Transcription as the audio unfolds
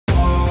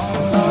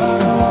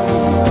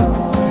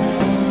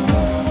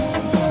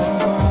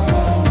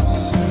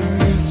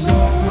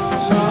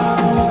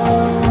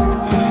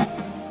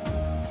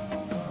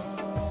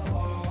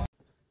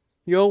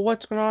Yo,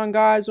 what's going on,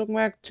 guys? Welcome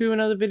back to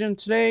another video. And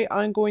today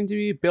I'm going to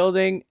be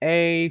building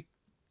a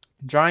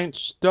giant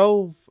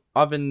stove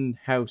oven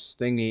house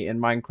thingy in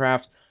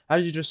Minecraft.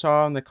 As you just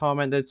saw in the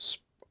comment, that's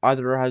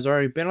either has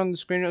already been on the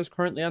screen or is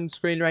currently on the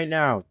screen right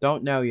now.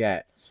 Don't know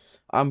yet.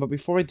 But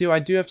before we do, I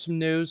do have some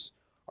news.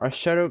 Our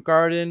shadow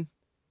garden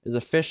is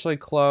officially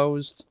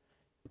closed.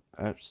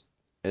 It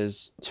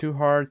is too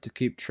hard to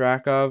keep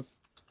track of,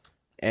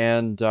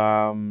 and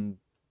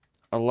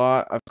a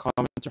lot of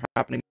comments are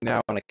happening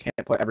now, and I can't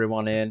put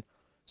everyone in.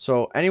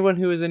 So anyone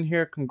who is in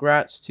here,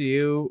 congrats to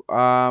you.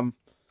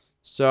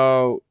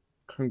 So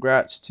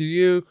congrats to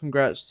you,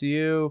 congrats to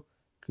you,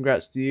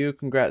 congrats to you,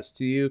 congrats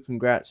to you,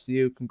 congrats to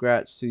you,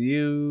 congrats to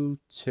you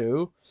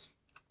too.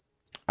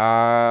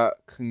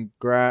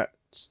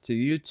 Congrats to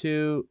you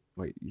too.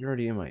 Wait, you're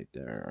already in my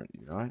there, aren't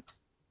you? Not?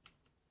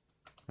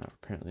 No,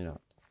 apparently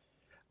not.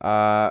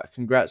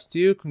 Congrats to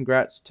you,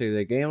 congrats to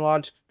the Game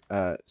Lodge.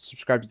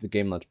 Subscribe to the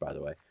Game Lodge, by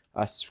the way.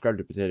 Subscribe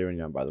to Potato and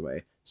Young, by the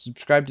way.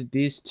 Subscribe to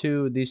these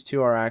two. These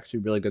two are actually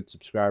really good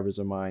subscribers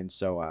of mine,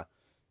 so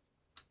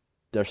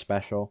they're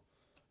special.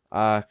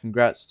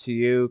 Congrats to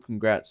you.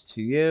 Congrats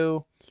to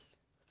you.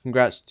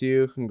 Congrats to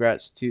you.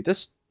 Congrats to you.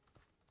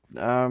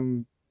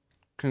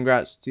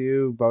 Congrats to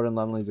you. Bowden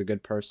Lumley's a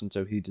good person,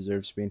 so he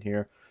deserves being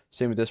here.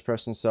 Same with this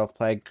person,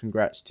 Self-Plague.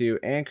 Congrats to you,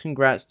 and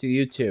congrats to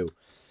you too.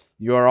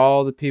 You are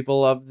all the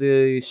people of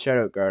the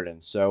Shadow Garden,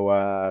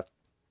 so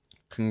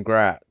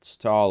congrats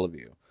to all of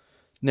you.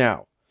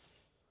 Now,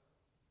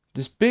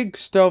 this big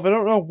stove, I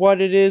don't know what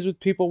it is with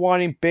people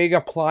wanting big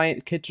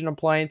kitchen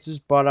appliances,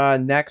 but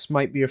next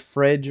might be a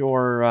fridge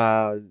or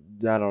I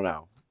don't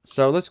know.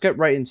 So let's get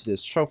right into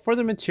this. So for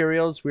the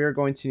materials, we are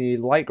going to need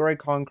light gray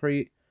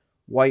concrete,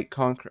 white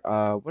concrete.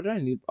 What did I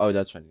need? Oh,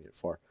 that's what I need it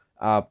for.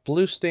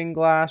 Blue stained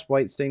glass,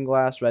 white stained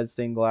glass, red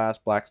stained glass,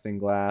 black stained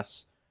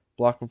glass,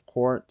 block of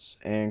quartz,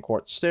 and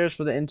quartz stairs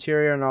for the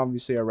interior, and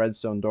obviously a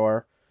redstone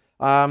door.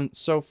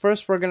 So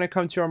first we're gonna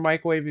come to our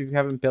microwave if you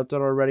haven't built it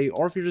already,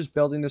 or if you're just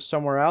building this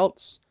somewhere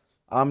else,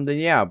 then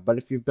yeah. But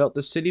if you've built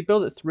the city,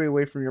 build it 3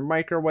 away from your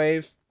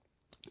microwave.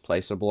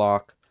 Place a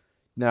block.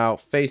 Now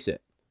face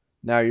it.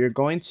 Now you're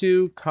going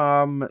to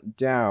come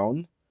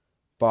down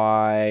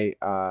by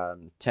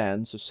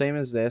 10. So same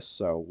as this.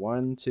 So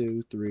 1,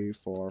 2, 3,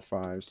 4,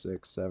 5,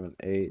 6, 7,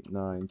 8,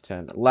 9,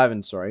 10,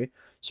 11. Sorry.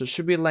 So it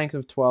should be a length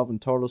of 12 in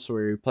total. So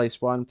we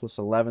replace 1 plus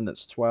 11.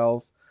 That's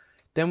 12.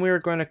 Then we are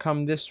going to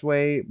come this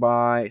way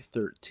by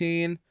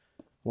 13.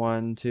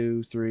 1,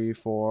 2, 3,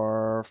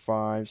 4,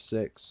 5,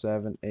 6,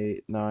 7,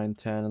 8, 9,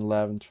 10,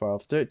 11,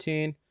 12,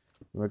 13.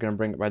 We're going to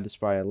bring it by this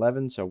by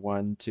 11. So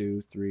 1,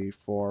 2, 3,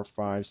 4,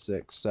 5,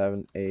 6,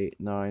 7, 8,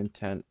 9,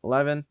 10,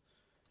 11.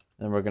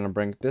 And we're going to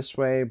bring it this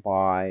way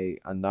by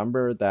a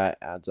number that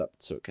adds up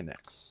so it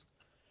connects.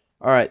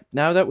 Alright,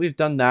 now that we've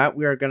done that,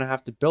 we are going to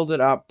have to build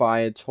it up by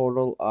a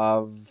total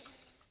of,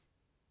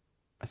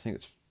 I think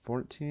it's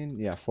 14?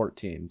 Yeah,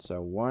 14. So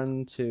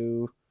 1,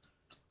 2,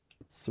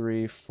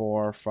 3,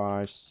 4,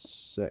 5,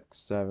 6,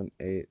 7,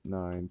 8,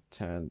 9,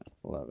 10,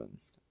 11.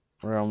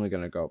 We're only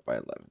going to go up by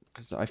 11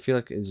 because I feel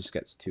like it just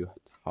gets too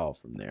tall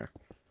from there.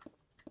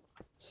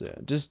 So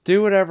yeah, just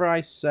do whatever I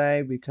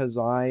say because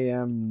I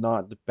am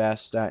not the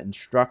best at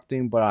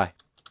instructing, but I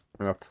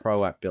am a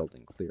pro at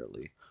building,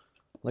 clearly.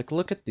 Like,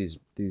 look at these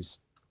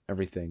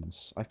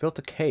everythings. I built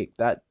a cake.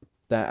 That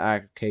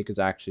cake is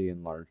actually a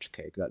large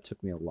cake. That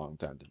took me a long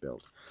time to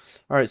build.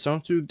 Alright, so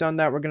once we've done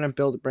that, we're going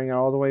to bring it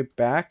all the way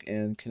back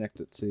and connect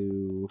it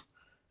to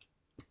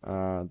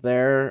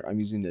there. I'm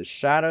using the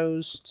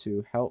shadows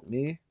to help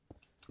me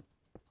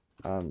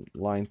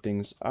line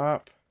things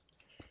up.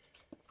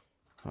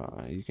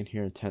 You can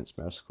hear intense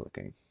mouse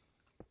clicking.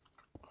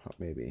 Oh,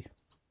 maybe.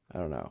 I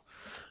don't know.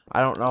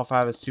 I don't know if I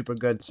have a super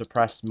good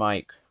suppressed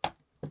mic.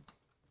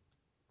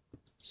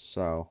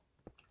 So,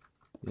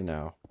 you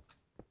know.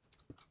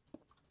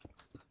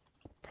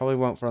 Probably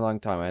won't for a long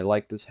time. I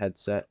like this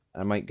headset.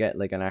 I might get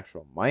like an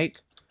actual mic,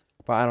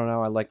 but I don't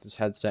know. I like this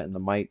headset and the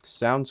mic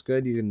sounds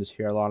good. You can just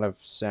hear a lot of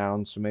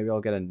sounds, so maybe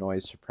I'll get a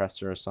noise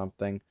suppressor or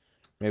something.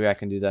 Maybe I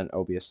can do that in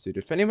OBS Studio.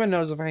 If anyone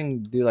knows if I can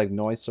do like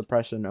noise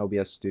suppression in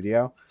OBS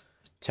Studio,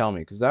 tell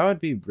me, because that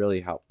would be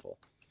really helpful.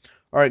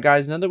 Alright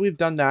guys, now that we've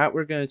done that,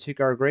 we're going to take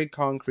our gray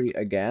concrete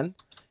again,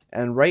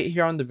 and right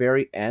here on the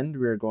very end,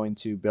 we're going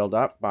to build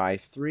up by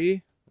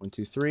 3, 1,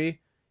 2, 3,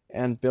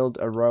 and build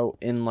a row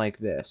in like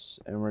this,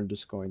 and we're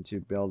just going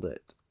to build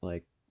it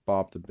like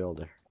Bob the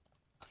Builder,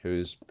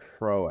 who's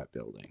pro at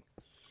building.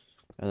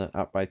 And then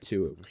up by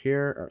 2 over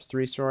here, or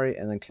 3, sorry,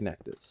 and then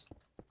connect it.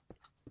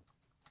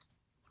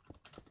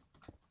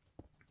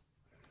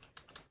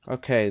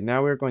 Okay,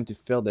 now we're going to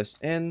fill this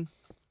in.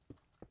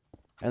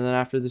 And then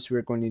after this,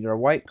 we're going to need our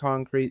white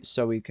concrete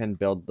so we can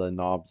build the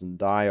knobs and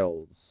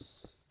dials.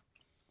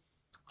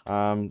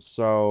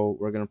 So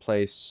we're going to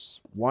place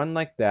 1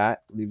 like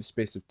that, leave a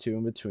space of 2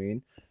 in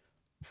between.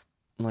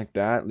 Like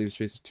that, leave a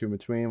space of 2 in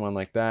between, 1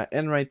 like that,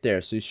 and right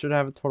there. So you should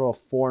have a total of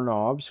 4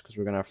 knobs because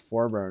we're going to have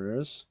 4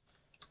 burners.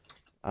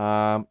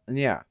 And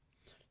yeah.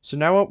 So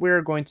now what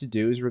we're going to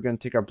do is we're going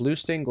to take our blue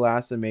stained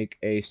glass and make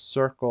a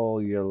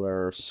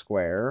circular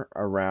square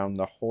around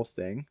the whole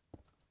thing.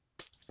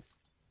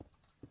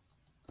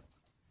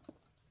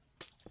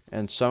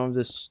 And some of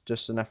this,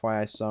 just an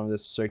FYI, some of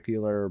this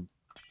circular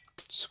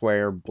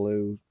square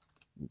blue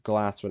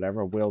glass,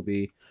 whatever, will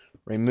be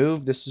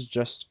removed. This is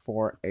just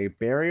for a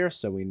barrier,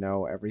 so we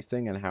know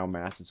everything and how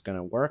math is going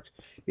to work,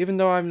 even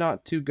though I'm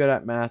not too good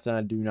at math and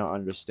I do not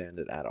understand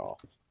it at all,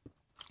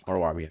 or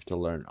why we have to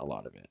learn a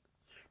lot of it.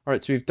 All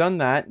right, so we've done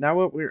that. Now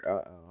what we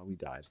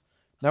died.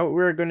 Now what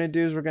we're going to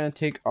do is we're going to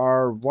take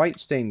our white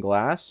stained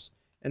glass,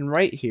 and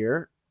right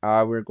here,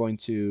 we're going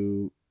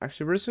to,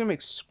 actually, we're just going to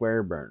make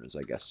square burners,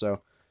 I guess.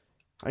 So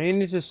I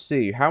need to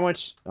see how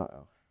much,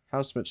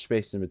 how much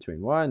space in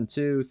between. 1,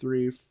 2,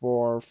 3,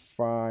 4,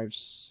 5,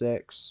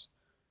 6,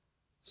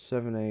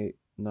 7, 8,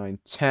 9,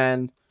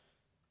 10.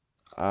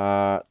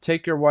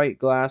 Take your white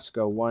glass,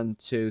 go 1,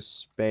 2,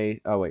 space.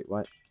 Oh, wait,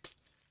 what?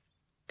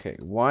 Okay,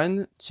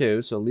 1,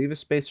 2. So leave a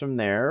space from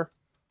there.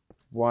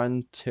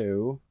 1,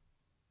 2.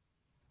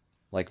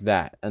 Like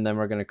that. And then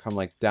we're going to come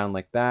like down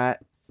like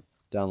that.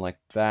 Down like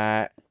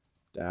that.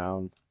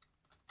 Down.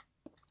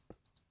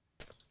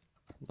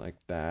 Like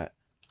that.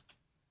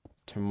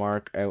 To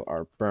mark out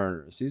our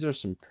burners. These are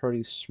some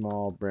pretty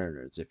small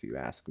burners, if you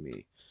ask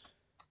me.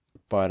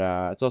 But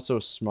it's also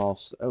a small...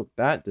 Oh,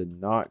 that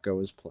did not go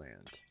as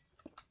planned.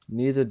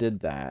 Neither did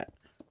that.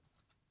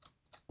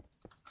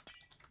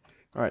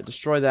 Alright,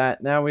 destroy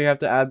that. Now we have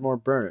to add more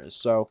burners.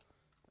 So,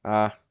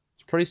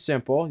 it's pretty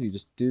simple. You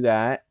just do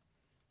that.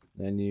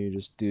 Then you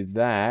just do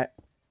that.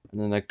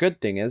 And then the good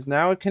thing is,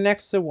 now it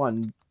connects to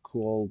one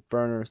cool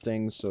burner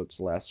thing, so it's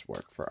less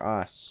work for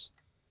us.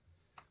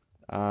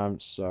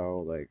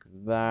 So like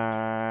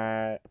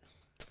that,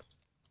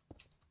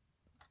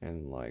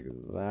 and like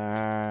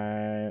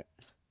that,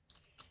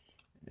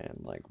 and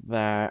like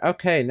that.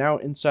 Okay, now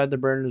inside the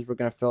burners, we're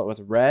gonna fill it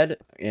with red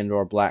and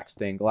or black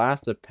stained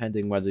glass,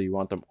 depending whether you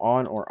want them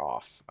on or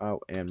off.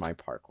 Oh, and my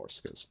parkour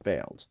skills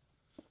failed.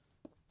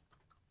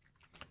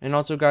 And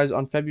also, guys,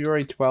 on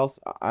February 12th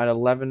at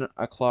 11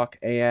 o'clock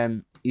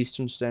a.m.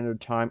 Eastern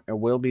Standard Time, I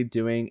will be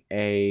doing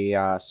a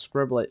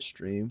Scribblet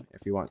stream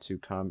if you want to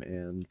come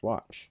and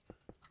watch.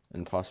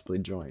 And possibly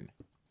join.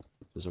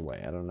 There's a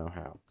way, I don't know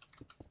how.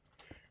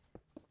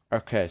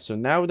 Okay, so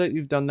now that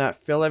you've done that,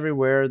 fill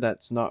everywhere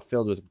that's not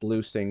filled with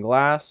blue stained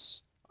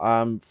glass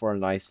for a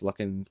nice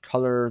looking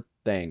color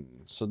thing.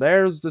 So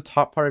there's the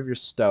top part of your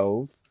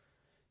stove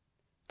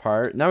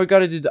part. Now we got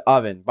to do the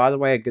oven. By the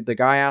way, the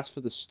guy asked for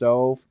the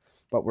stove,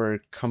 but we're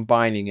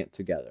combining it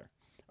together.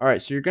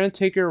 Alright, so you're going to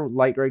take your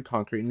light grade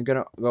concrete and you're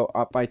going to go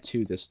up by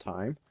 2 this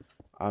time.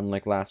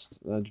 Like last,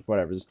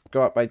 whatever, just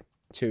go up by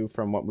 2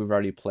 from what we've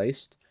already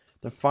placed.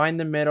 Then find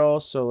the middle,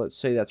 so let's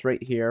say that's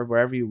right here,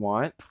 wherever you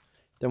want.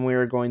 Then we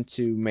are going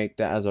to make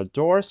that as a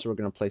door, so we're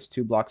going to place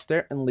 2 blocks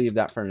there and leave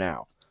that for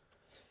now.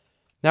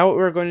 Now what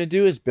we're going to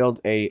do is build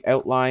a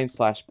outline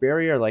slash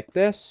barrier like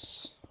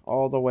this,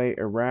 all the way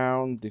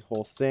around the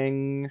whole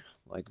thing,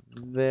 like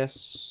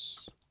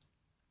this.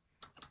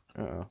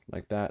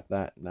 Like that,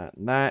 that, that,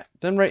 and that.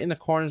 Then right in the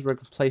corners, we're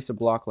going to place a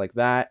block like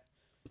that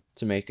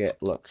to make it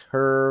look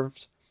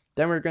curved.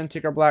 Then we're going to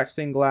take our black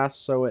stained glass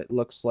so it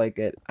looks like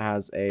it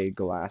has a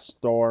glass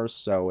door,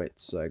 so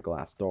it's a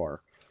glass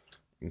door.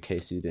 In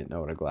case you didn't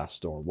know what a glass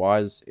door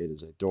was, it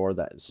is a door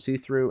that is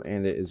see-through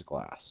and it is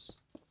glass.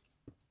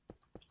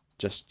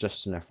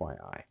 Just an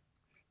FYI.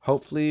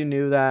 Hopefully you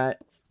knew that.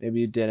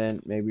 Maybe you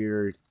didn't. Maybe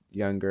you're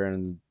younger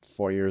and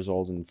 4 years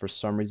old and for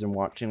some reason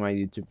watching my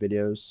YouTube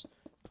videos.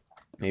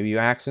 Maybe you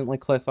accidentally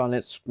clicked on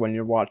it when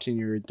you're watching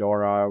your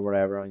Dora or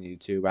whatever on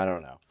YouTube. I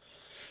don't know.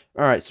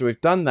 Alright, so we've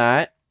done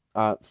that.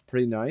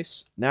 Pretty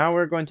nice. Now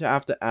we're going to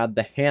have to add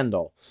the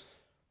handle,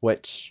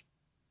 which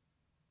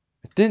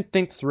I didn't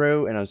think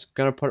through, and I was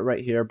going to put it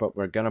right here, but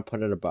we're going to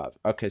put it above.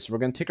 Okay, so we're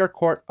going to take our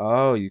court.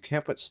 Oh, you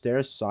can't put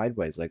stairs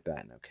sideways like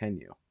that now, can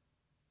you?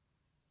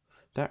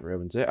 That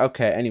ruins it.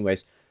 Okay,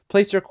 anyways,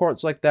 place your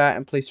quartz like that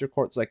and place your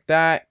quartz like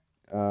that.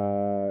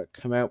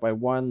 Come out by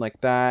 1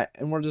 like that,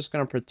 and we're just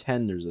going to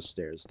pretend there's a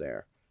stairs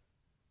there.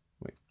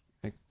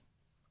 Wait.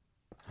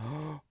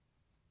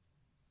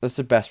 That's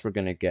the best we're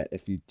going to get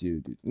if you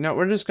do. No,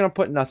 we're just going to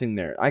put nothing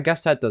there. I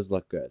guess that does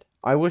look good.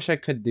 I wish I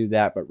could do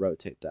that, but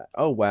rotate that.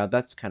 Oh, wow,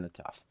 that's kind of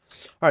tough.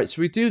 All right,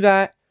 so we do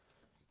that.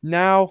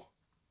 Now,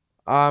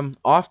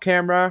 off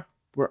camera,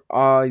 we're,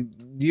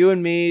 you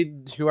and me,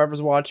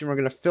 whoever's watching, we're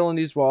going to fill in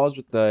these walls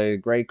with the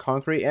gray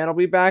concrete, and I'll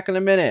be back in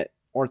a minute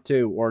or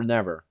 2 or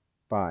never.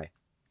 Bye.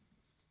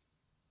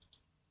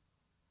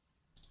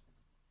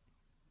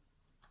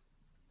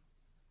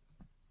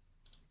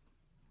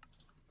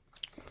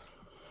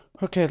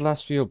 Okay,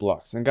 last few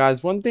blocks. And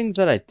guys, one thing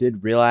that I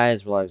did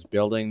realize while I was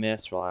building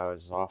this, while I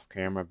was off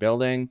camera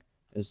building,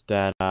 is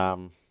that,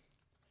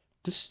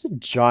 this is a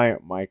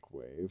giant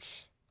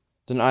microwave.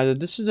 Then either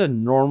this is a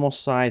normal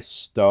size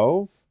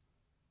stove,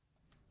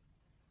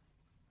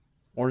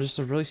 or just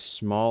a really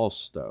small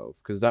stove,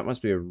 because that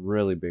must be a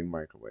really big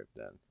microwave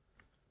then.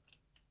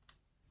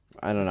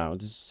 I don't know.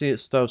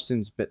 This stove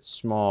seems a bit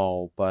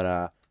small,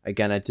 but,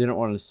 Again, I didn't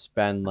want to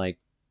spend, like,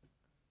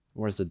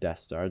 where's the Death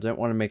Star? I didn't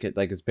want to make it,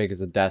 like, as big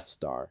as a Death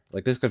Star.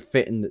 Like, this could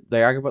fit in,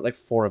 like, I could put, like,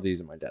 4 of these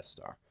in my Death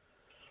Star.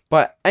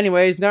 But,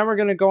 anyways, now we're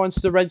going to go into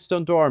the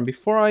redstone door. And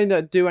before I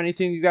do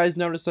anything, you guys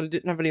noticed that I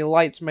didn't have any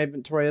lights in my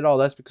inventory at all.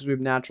 That's because we have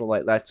natural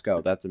light. Let's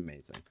go. That's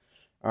amazing.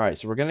 Alright,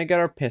 so we're going to get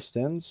our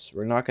pistons.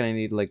 We're not going to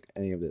need, like,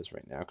 any of this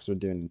right now because we're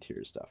doing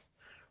interior stuff.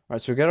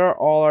 Alright, so we get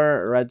all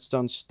our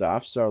redstone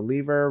stuff. So,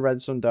 lever,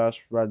 redstone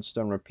dust,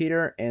 redstone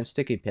repeater, and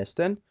sticky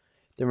piston.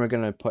 Then we're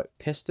going to put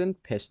piston,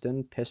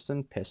 piston,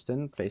 piston,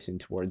 piston facing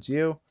towards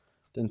you.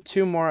 Then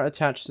 2 more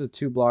attached to the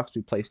 2 blocks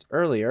we placed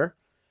earlier.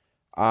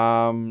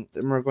 Then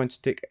we're going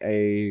to take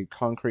a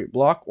concrete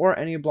block or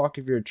any block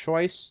of your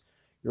choice.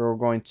 You're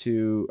going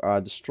to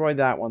destroy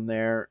that one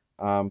there.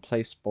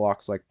 Place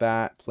blocks like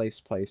that. Place,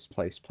 place,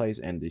 place, place,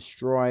 and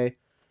destroy.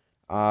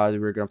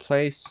 We're going to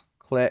place,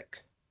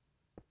 click,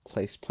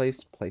 place,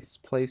 place, place,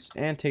 place,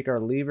 and take our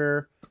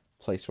lever.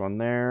 Place one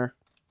there.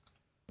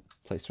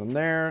 Place one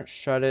there.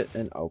 Shut it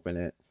and open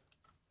it.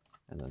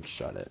 And then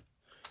shut it.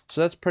 So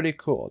that's pretty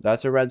cool.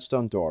 That's a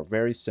redstone door.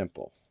 Very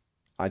simple.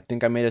 I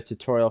think I made a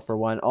tutorial for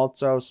one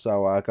also,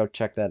 so go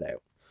check that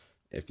out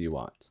if you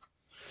want.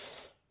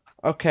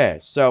 Okay,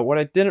 so what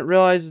I didn't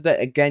realize is that,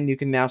 again, you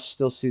can now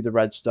still see the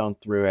redstone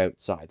through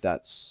outside.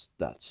 That's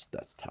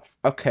tough.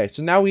 Okay,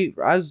 so now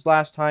as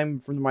last time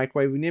from the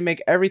microwave, we need to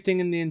make everything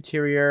in the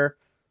interior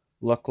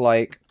look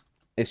like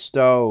a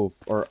stove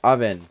or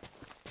oven.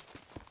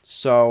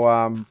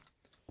 So,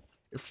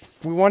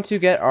 if we want to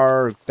get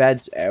our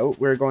beds out,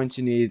 we're going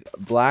to need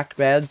black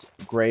beds,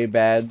 gray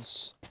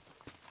beds,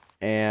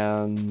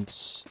 and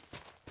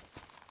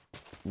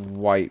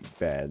white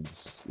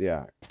beds.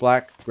 Yeah,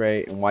 black,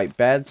 gray, and white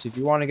beds. If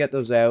you want to get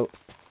those out,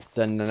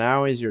 then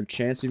now is your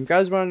chance. If you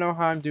guys want to know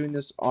how I'm doing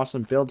this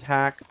awesome build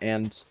hack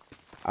and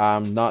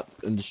not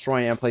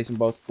destroying and placing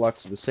both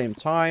blocks at the same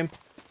time,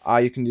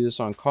 you can do this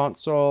on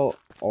console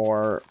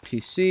or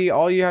PC.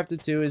 All you have to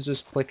do is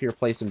just click your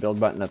place and build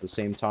button at the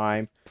same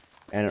time,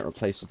 and it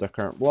replaces the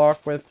current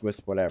block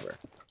with whatever.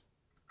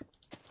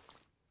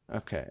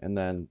 Okay, and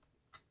then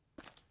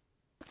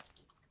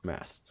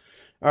math.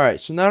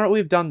 Alright, so now that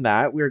we've done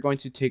that, we're going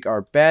to take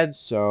our bed.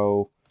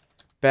 So,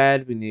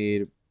 bed, we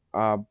need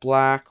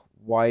black,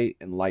 white,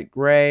 and light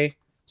gray.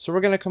 So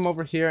we're going to come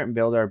over here and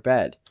build our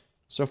bed.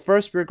 So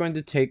first, we're going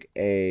to take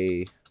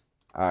a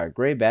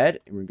gray bed,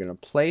 and we're going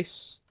to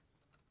place.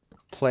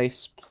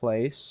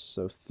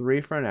 So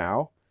 3 for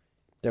now.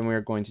 Then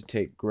we're going to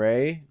take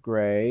gray,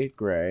 gray,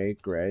 gray,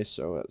 gray.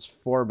 So that's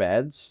 4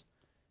 beds.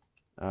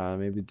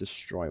 Maybe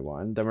destroy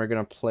one. Then we're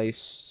going to place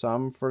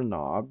some for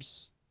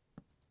knobs.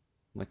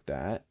 Like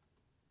that.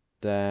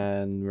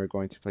 Then we're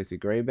going to place a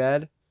gray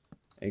bed,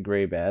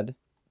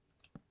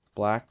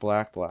 black,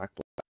 black, black, black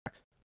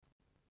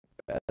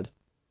bed,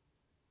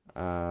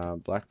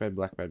 black bed,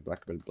 black bed,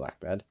 black bed, black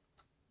bed,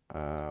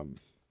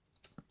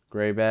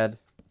 gray bed,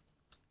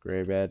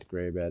 gray bed,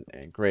 gray bed,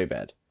 and gray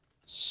bed.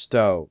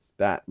 Stove.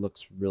 That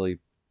looks really.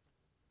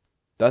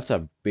 That's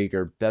a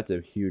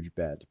huge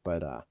bed,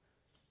 but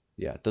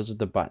yeah, those are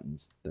the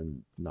buttons, the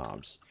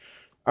knobs.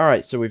 All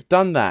right, so we've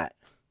done that.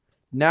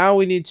 Now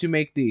we need to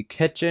make the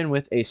kitchen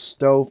with a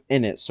stove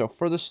in it. So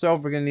for the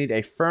stove, we're going to need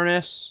a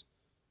furnace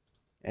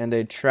and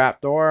a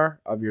trapdoor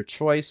of your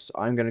choice.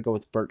 I'm going to go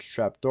with birch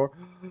trapdoor.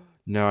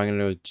 No, I'm going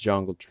to go with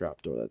jungle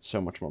trapdoor. That's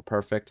so much more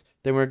perfect.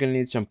 Then we're going to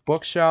need some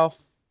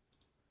bookshelf.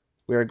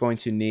 We are going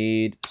to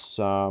need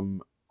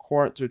some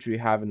quartz, which we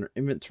have in our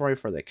inventory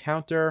for the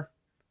counter.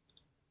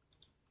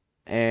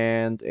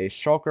 And a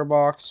shulker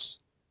box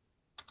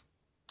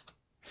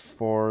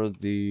for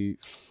the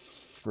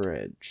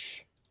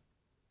fridge.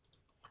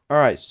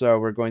 Alright, so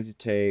we're going to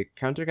take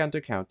counter.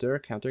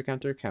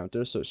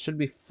 So it should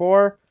be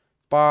 4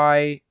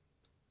 by,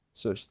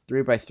 so it's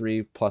 3 by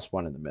 3 plus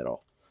 1 in the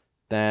middle.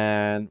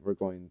 Then we're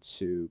going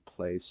to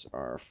place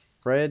our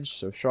fridge,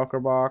 so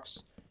shulker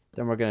box.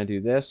 Then we're going to do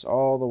this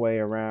all the way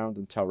around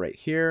until right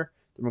here.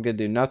 Then we're going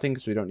to do nothing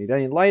because we don't need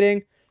any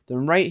lighting.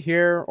 Then right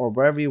here, or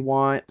wherever you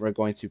want, we're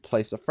going to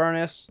place the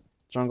furnace,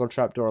 jungle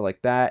trapdoor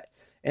like that.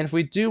 And if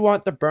we do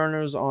want the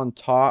burners on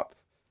top,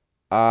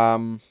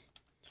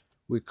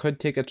 we could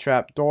take a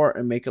trapdoor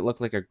and make it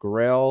look like a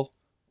grill,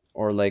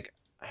 or like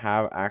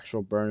have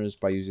actual burners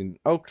by using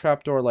oak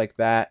trapdoor like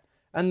that,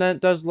 and then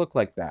it does look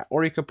like that.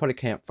 Or you could put a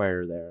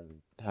campfire there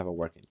and have a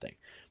working thing.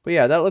 But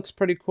yeah, that looks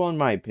pretty cool in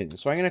my opinion.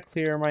 So I'm gonna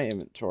clear my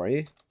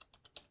inventory.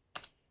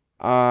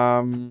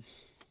 Now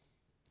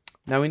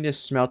we need a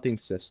smelting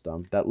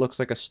system that looks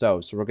like a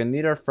stove. So we're gonna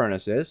need our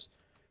furnaces.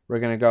 We're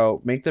gonna go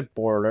make the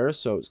border.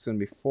 So it's gonna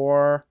be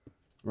 4.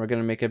 We're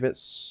gonna make a bit.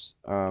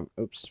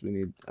 Oops, we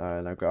need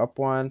now go up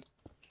 1.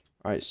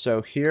 Alright,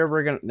 so here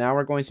we're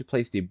going to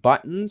place the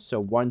buttons,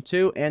 so 1,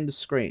 2, and the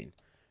screen.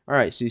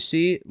 Alright, so you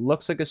see,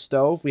 looks like a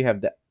stove. We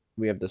have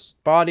this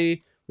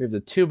body, we have the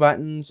 2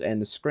 buttons,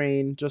 and the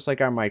screen, just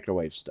like our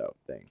microwave stove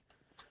thing.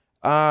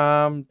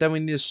 Then we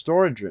need a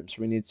storage room,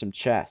 so we need some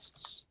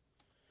chests.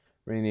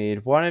 We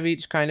need 1 of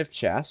each kind of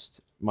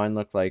chest. Mine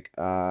look like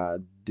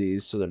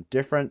these, so they're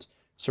different.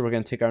 So we're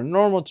going to take our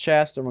normal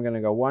chest and we're going to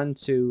go 1,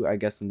 2, I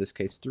guess in this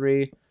case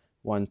 3.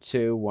 1,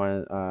 2,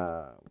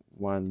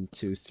 1,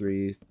 2,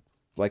 3,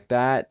 like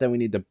that. Then we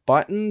need the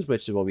buttons,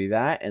 which will be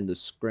that, and the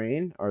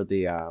screen, or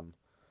the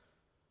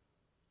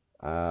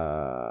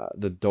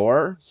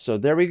door. So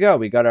there we go.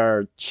 We got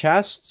our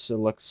chests. It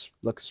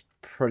looks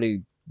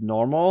pretty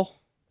normal,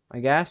 I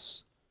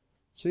guess.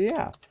 So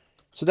yeah.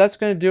 So that's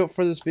going to do it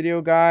for this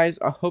video, guys.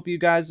 I hope you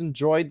guys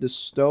enjoyed the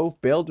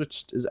stove build,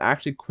 which is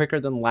actually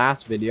quicker than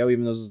last video,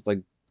 even though this is like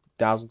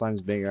 1,000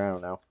 times bigger. I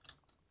don't know.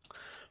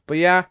 But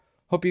yeah,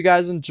 hope you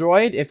guys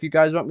enjoyed. If you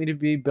guys want me to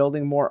be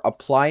building more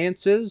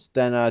appliances,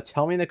 then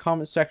tell me in the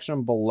comment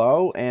section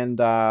below, and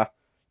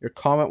your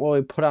comment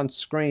will be put on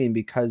screen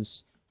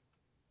because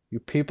you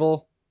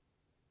people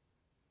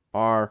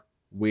are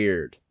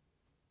weird.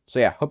 So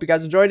yeah, hope you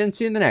guys enjoyed and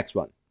see you in the next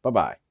one.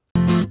 Bye-bye.